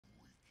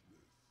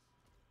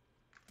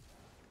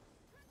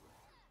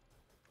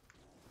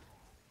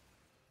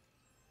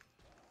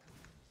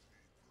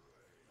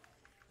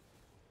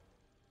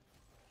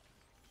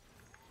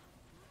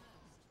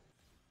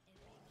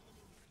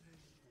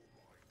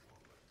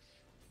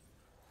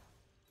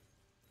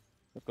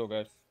Let's go,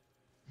 guys.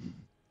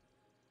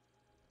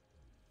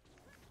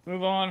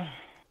 Move on.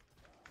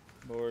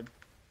 Board.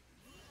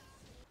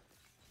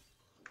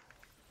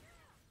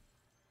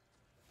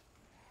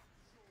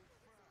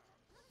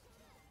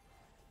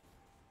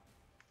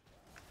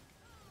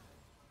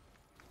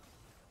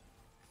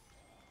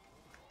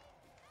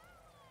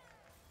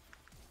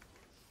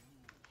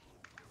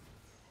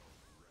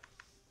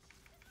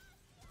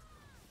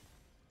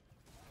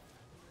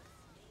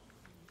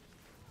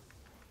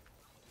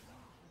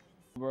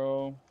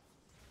 Bro.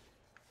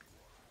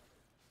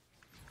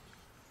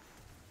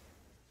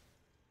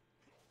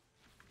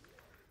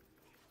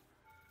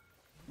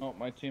 Oh,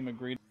 my team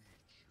agreed.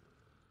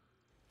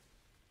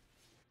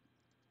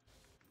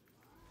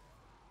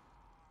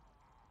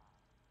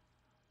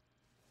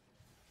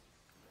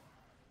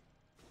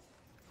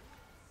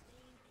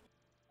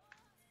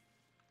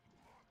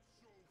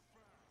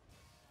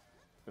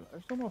 I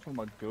just don't know if I'm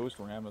a Ghost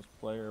Rammus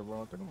player,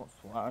 bro. I think I'm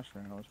a Flash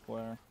Rammus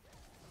player.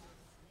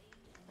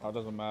 Oh, it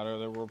doesn't matter.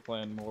 They were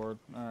playing Mord.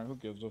 Alright, who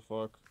gives a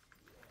fuck?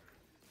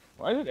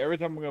 Why is it every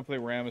time I'm gonna play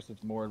Rammus,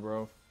 it's Mord,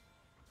 bro?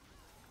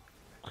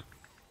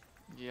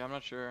 Yeah, I'm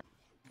not sure.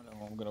 I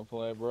know I'm gonna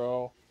play,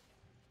 bro.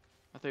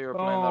 I thought you were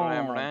playing that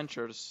on Oh,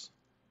 Ranchers.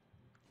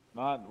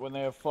 not when they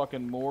have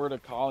fucking Mord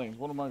at Collins.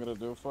 What am I gonna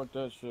do? Fuck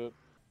that shit.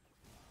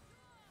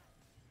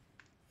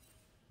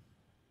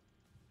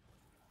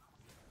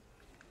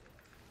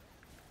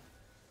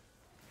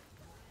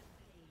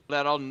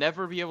 That I'll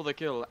never be able to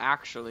kill,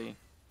 actually.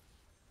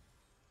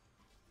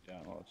 Yeah,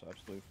 no, it's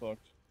absolutely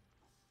fucked.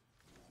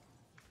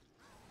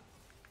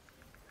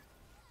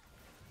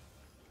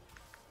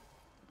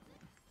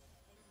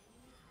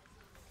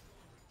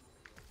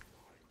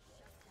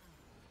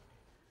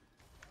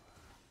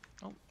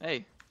 Oh,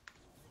 hey.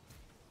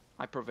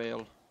 I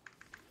prevail.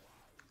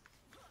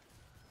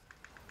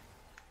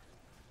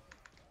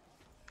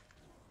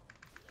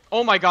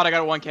 Oh my god, I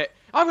got a 1K.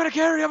 I'm gonna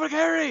carry! I'm gonna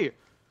carry!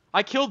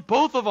 I killed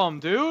both of them,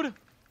 dude!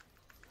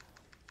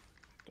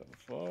 The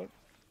fuck?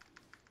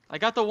 I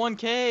got the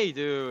 1K,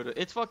 dude.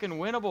 It's fucking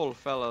winnable,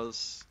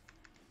 fellas.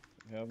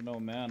 They have no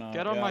mana.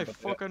 Get on Yeah, my but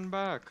fucking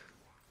back.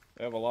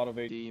 they have a lot of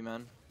HP. D,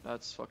 man.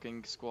 That's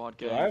fucking squad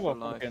Dude, gang for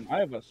life. I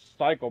have a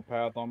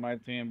psychopath on my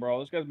team, bro.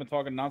 This guy's been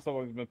talking nonstop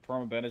about he's been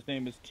permaban. His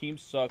name is Team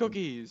Suck.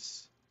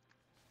 Cookies.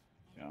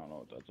 Yeah, I don't know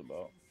what that's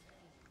about.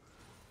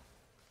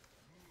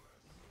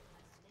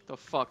 The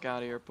fuck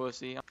out of here,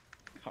 pussy.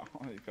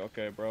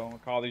 Okay, bro.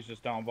 Kali's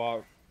just down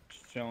bot,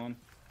 just chilling.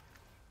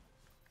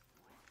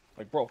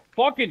 Like, bro,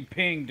 fucking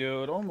ping,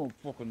 dude. I'm no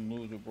fucking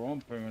loser, bro.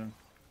 I'm pinging him.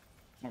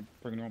 I'm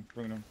pinging him,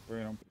 pinging him,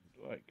 pinging him.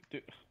 Like,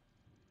 dude.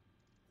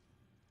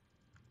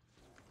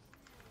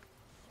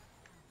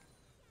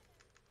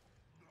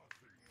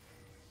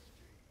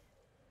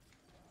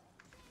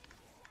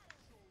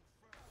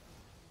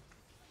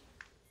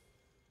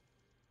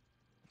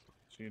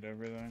 Cheat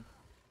everything.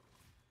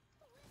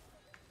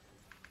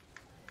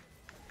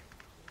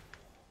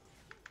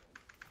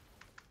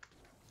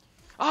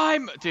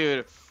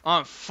 Dude,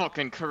 I'm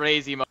fucking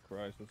crazy.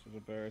 Christ, this is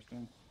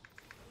embarrassing.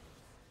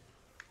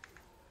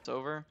 It's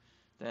over,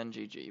 then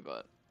GG,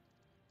 but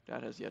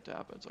that has yet to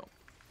happen, so.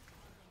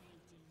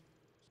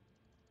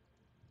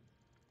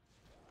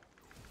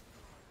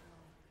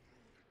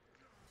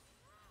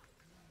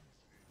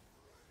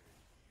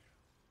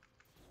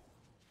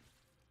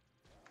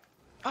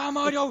 I'm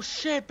on your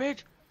shit,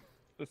 bitch!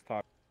 This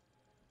time.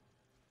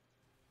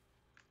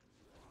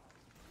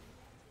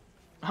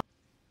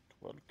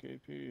 12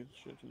 KP,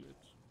 shit lit.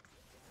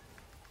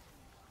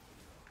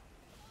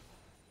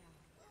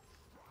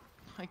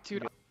 Like,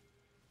 dude,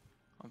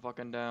 I'm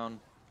fucking down.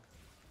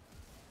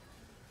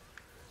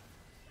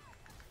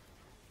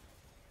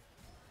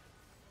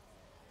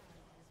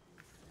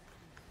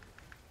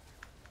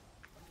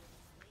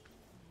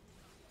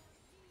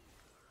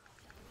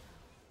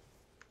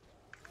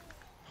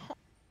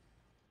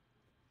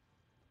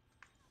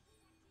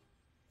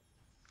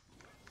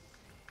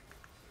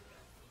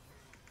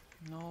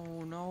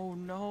 No, no,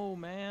 no,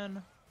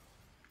 man.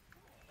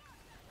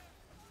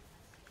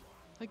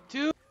 Like,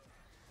 dude.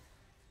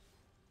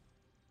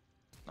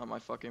 Not my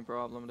fucking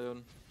problem,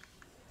 dude.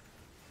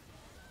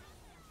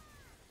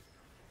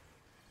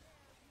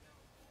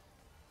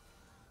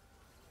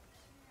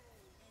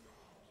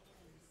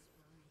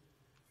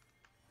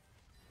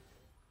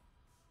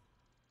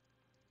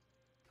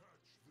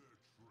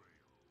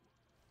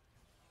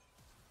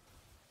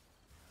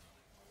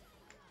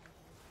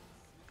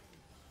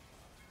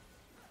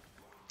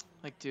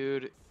 Like,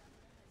 dude.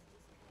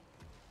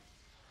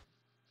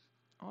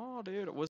 Oh, dude, it was.